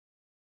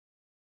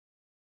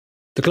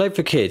The Globe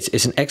for Kids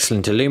is an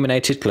excellent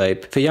illuminated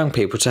globe for young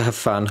people to have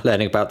fun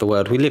learning about the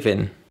world we live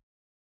in.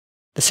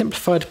 The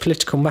simplified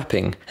political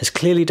mapping has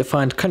clearly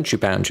defined country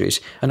boundaries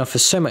and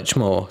offers so much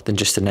more than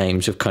just the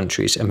names of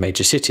countries and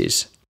major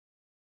cities.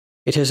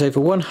 It has over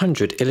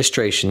 100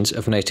 illustrations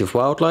of native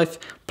wildlife,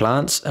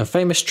 plants and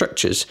famous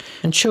structures,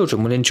 and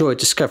children will enjoy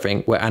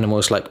discovering where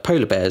animals like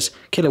polar bears,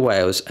 killer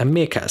whales and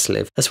meerkats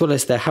live, as well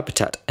as their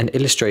habitat and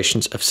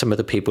illustrations of some of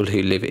the people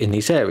who live in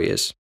these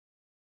areas.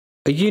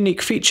 A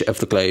unique feature of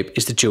the globe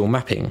is the dual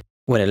mapping.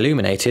 When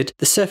illuminated,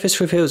 the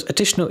surface reveals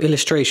additional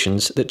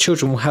illustrations that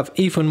children will have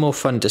even more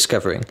fun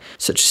discovering,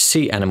 such as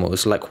sea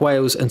animals like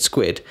whales and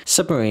squid,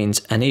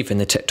 submarines and even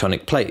the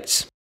tectonic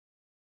plates.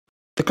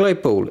 The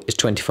globe ball is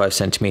 25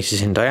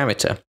 cm in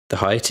diameter, the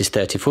height is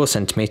 34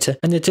 cm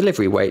and the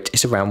delivery weight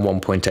is around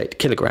 1.8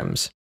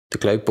 kg. The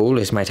globe ball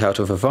is made out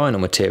of a vinyl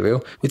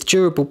material with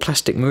durable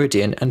plastic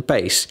meridian and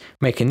base,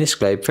 making this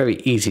globe very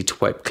easy to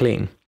wipe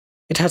clean.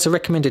 It has a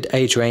recommended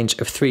age range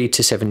of 3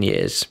 to 7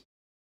 years.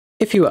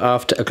 If you are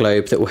after a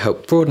globe that will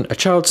help broaden a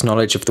child's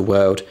knowledge of the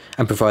world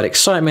and provide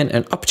excitement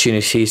and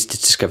opportunities to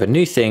discover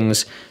new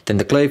things, then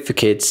the Globe for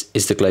Kids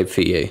is the globe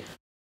for you.